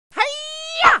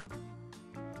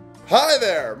Hi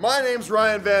there, my name's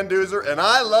Ryan Van Duzer and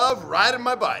I love riding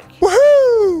my bike.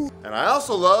 Woohoo! And I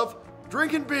also love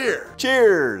drinking beer.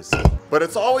 Cheers! But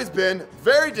it's always been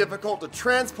very difficult to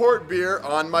transport beer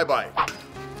on my bike.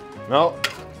 No.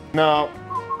 Not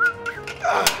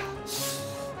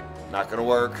gonna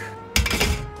work.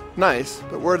 Nice,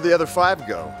 but where'd the other 5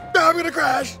 go? Now I'm gonna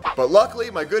crash! But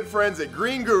luckily, my good friends at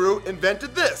Green Guru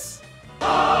invented this.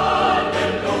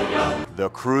 The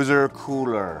Cruiser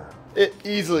Cooler. It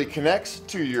easily connects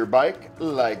to your bike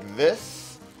like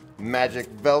this. Magic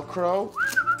Velcro.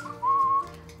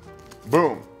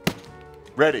 Boom.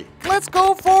 Ready. Let's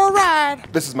go for a ride!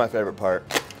 This is my favorite part.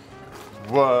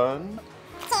 1,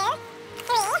 2, 3,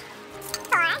 4,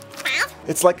 5.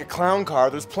 It's like a clown car.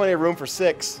 There's plenty of room for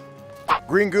 6.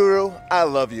 Green Guru, I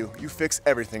love you. You fix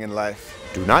everything in life.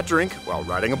 Do not drink while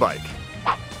riding a bike.